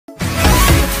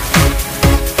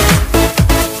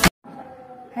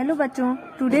Hello बच्चों,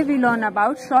 today we learn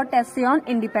about short essay on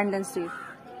independence day.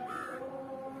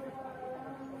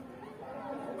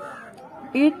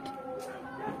 It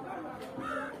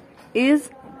is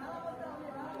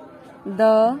the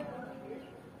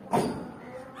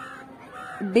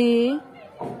day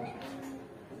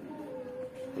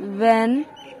when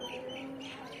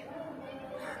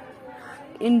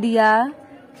India.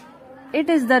 It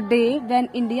is the day when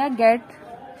India get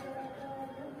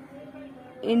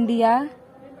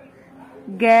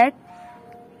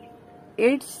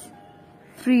its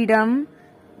freedom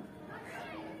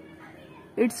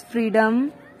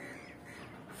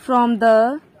from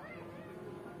the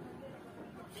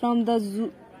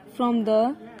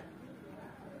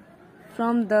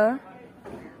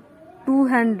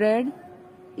 200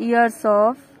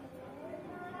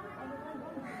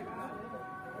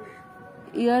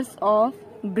 years of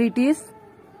British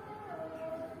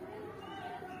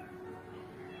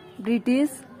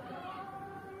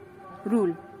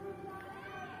rule.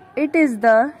 It is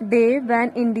the day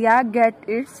when India get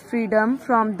its freedom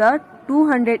from the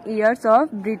 200 years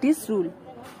of British rule.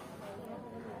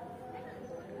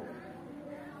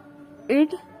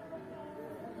 It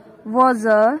was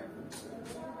a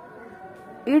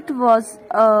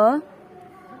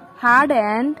hard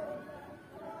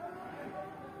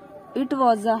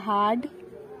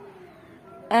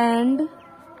and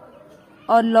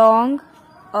a long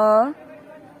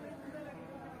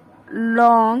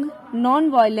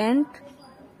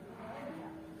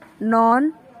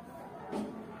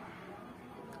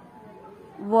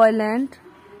non-violent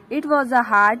it was a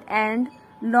hard and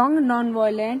long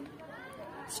non-violent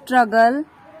struggle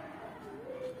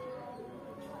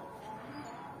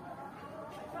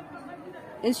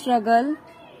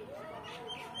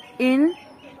in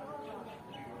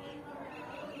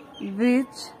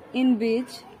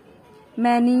which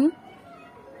many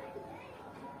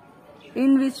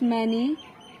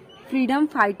freedom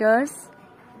fighters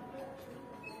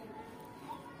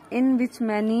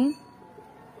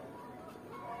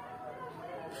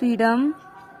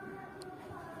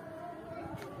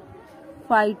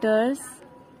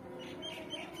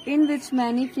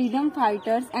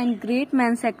and great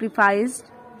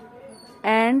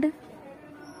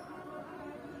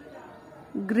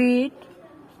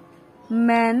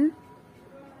men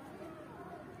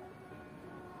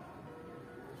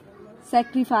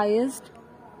sacrificed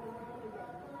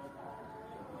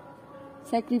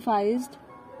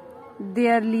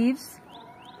their lives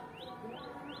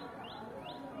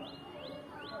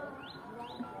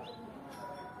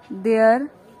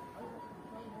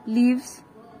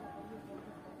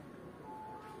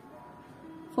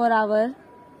for our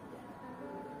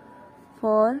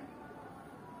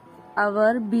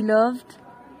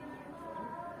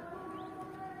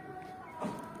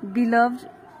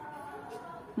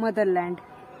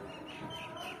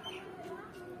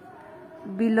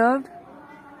beloved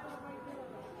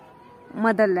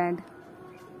motherland.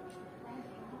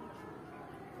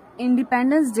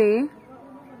 Independence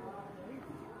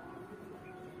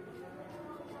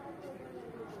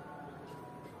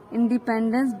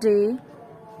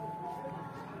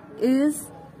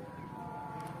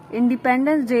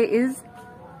Day is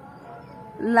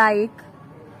like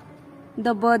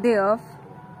the birthday of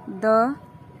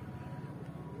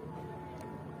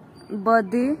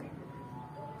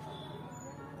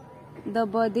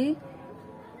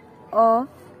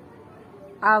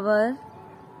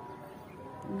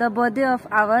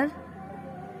our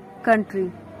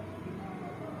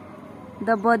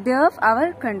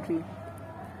country.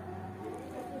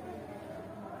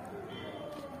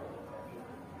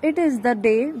 It is the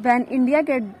day when India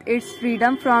get its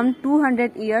freedom from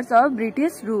 200 years of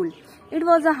British rule. It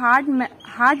was a hard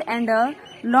and a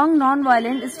long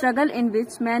non-violent struggle in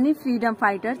which many freedom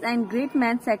fighters and great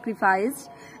men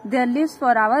sacrificed their lives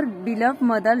for our beloved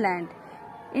motherland.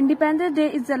 Independence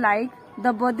Day is like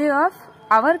the birthday of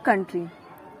our country.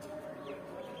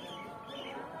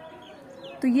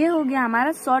 तो ये हो गया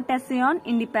हमारा short essay on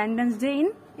independence day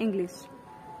in English.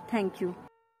 Thank you.